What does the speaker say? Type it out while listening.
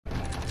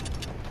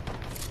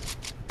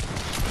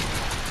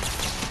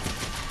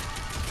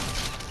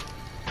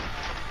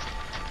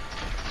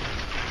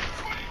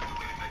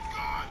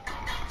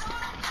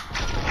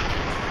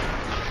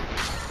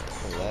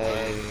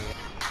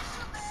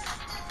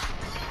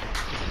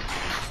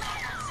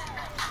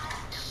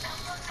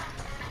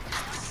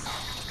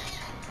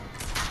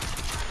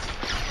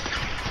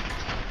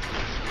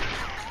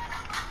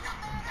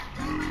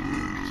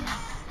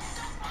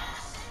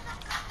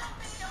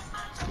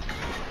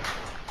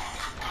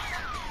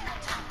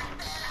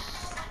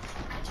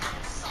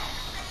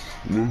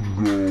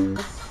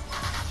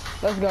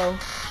Let's go.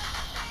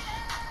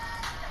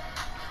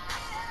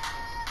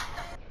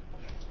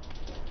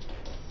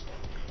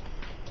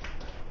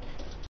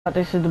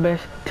 This is the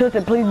best.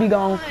 Tilted, please be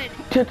gone.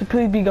 Tilted,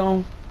 please be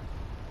gone.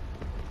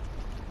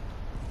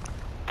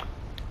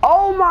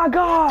 Oh my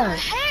god! What the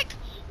heck?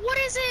 What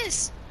is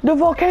this? The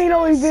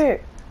volcano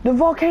event. The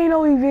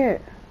volcano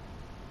event.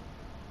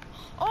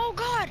 Oh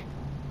god!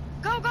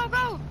 Go, go,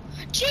 go!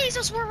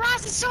 Jesus, we're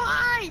rising so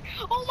high!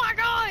 Oh my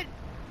god!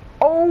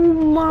 Oh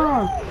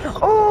my!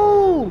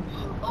 Oh!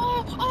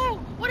 Oh!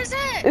 What is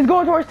that? It's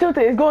going towards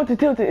Tilted. It's going to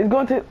Tilted. It's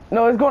going to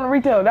it's going to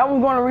retail. That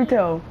one's going to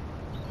retail.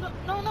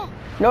 No.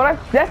 No,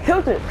 that's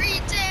Tilted.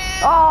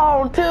 Retail.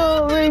 Oh,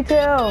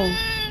 retail.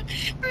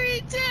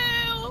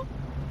 Retail.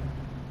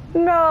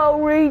 No,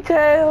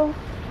 retail.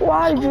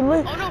 Why did you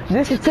leave? Oh, no.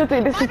 This is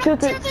Tilted. This is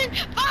Tilted. Tilted.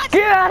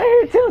 Get out of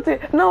here,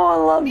 Tilted. No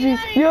one loves you.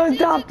 You're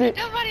adopted.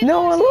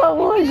 No one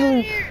loves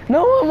you.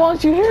 No one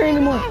wants you here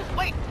anymore.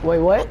 Wait,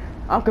 what?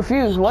 I'm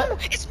confused.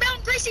 What? It's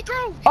Mount Gracie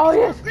Grove. Oh,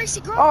 yes.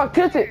 Gracie Grove. Oh,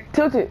 Tilted.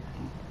 Tilted.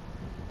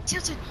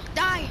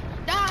 Die.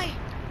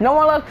 No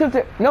one loves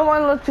Tilted. No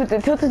one loves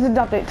Tilted. Tilted's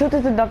adopted.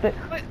 Tilted's adopted.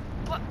 Wait,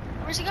 what?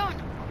 Where's he going?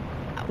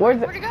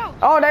 Where'd it go?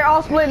 Oh, they're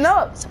all splitting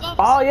up.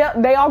 Oh, yeah.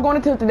 They all going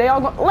to Tilted. They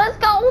all going. Let's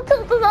go.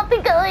 Tilted's up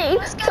the gully.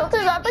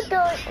 Tilted's up the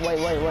gully.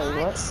 Wait.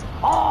 What?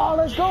 Oh,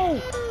 let's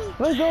go.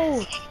 Let's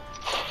go.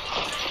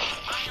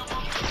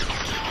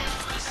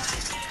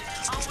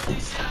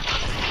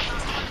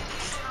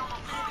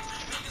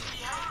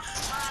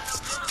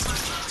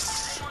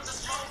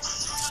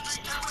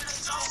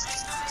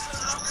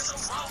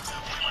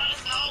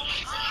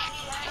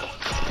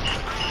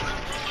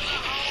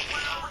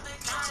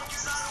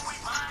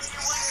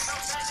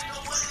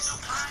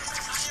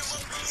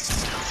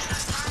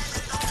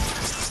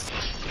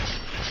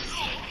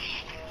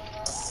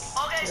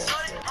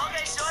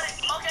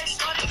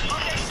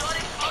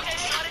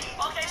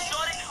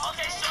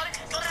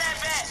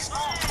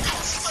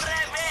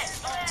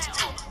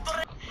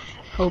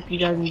 Hope you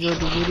guys enjoyed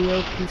the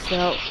video. Peace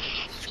out.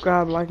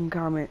 Subscribe, like, and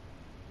comment.